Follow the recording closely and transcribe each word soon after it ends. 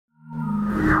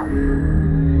My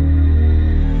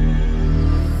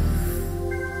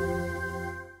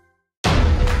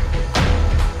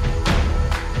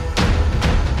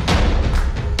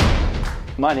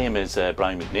name is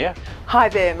McNair. Hi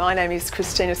there, my name is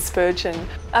Christina Spurgeon.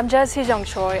 I'm Hee-Jeong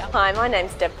Choi. Hi, my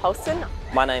name's Debra Polson.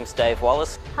 My name's Dave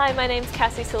Wallace. Hi, my name's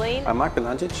Celine. I'm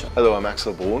Bilandzic. Hello, I'm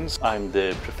Axel Bruns. I'm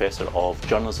the Professor of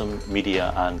Journalism,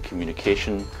 Media and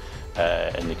Communication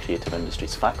in the Creative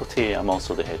Industries faculty. I'm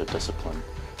also the Head of Discipline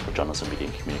for Journalism, Media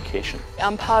and Communication.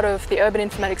 I'm part of the Urban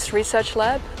Informatics Research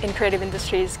Lab in Creative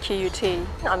Industries QUT.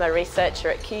 I'm a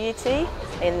researcher at QUT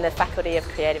in the Faculty of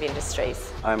Creative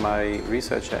Industries. I'm a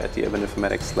researcher at the Urban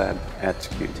Informatics Lab at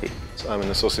QUT. I'm an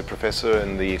Associate Professor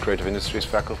in the Creative Industries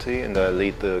faculty and I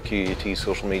lead the QUT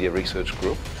Social Media Research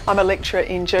Group. I'm a lecturer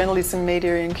in Journalism,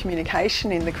 Media and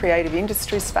Communication in the Creative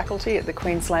Industries faculty at the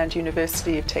Queensland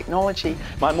University of Technology.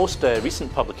 My most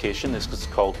recent publication is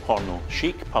called Porno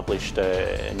Chic, published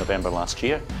in November last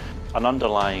year. An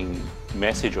underlying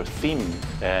message or theme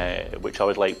which I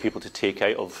would like people to take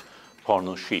out of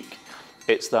Porno Chic.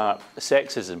 It's that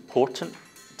sex is important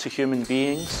to human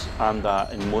beings and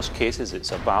that in most cases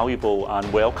it's a valuable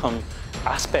and welcome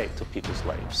aspect of people's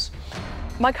lives.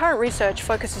 My current research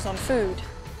focuses on food,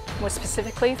 more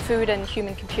specifically food and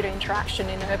human-computer interaction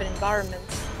in urban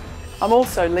environments. I'm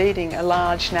also leading a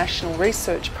large national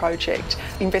research project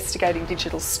investigating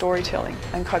digital storytelling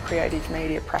and co-creative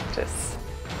media practice.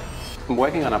 I'm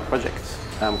working on a project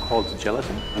called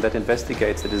Gelatin that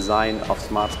investigates the design of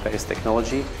smart space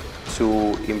technology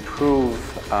to improve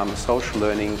social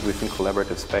learning within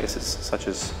collaborative spaces such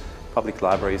as public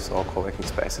libraries or co-working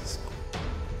spaces.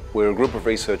 We're a group of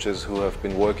researchers who have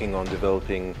been working on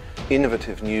developing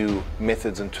innovative new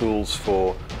methods and tools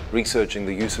for researching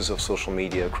the uses of social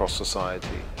media across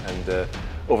society. And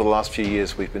over the last few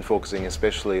years we've been focusing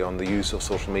especially on the use of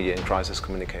social media in crisis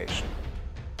communication.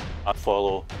 I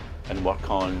follow and work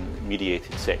on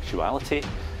mediated sexuality,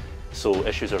 so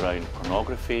issues around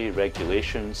pornography,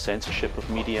 regulation, censorship of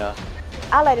media.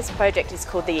 Our latest project is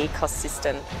called the ECOS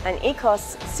system, and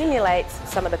ECOS simulates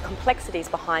some of the complexities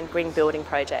behind green building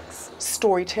projects.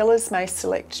 Storytellers may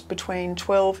select between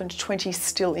 12 and 20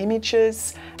 still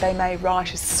images. They may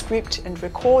write a script and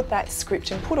record that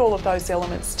script and put all of those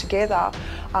elements together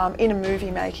in a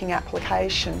movie-making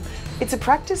application. It's a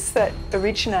practice that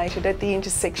originated at the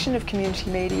intersection of community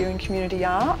media and community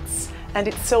arts, and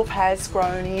itself has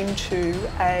grown into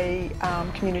a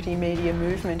community media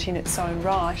movement in its own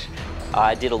right.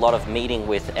 I did a lot of meeting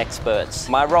with experts.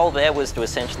 My role there was to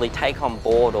essentially take on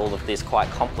board all of this quite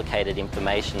complicated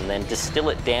information and then distill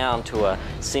it down to a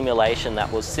simulation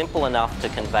that was simple enough to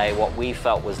convey what we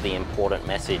felt was the important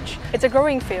message. It's a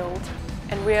growing field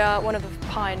and we are one of the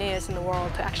pioneers in the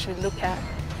world to actually look at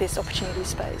this opportunity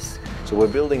space. So we're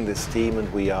building this team and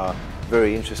we are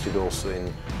very interested also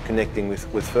in connecting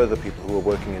with further people who are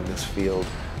working in this field.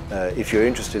 If you're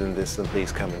interested in this, then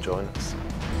please come and join us.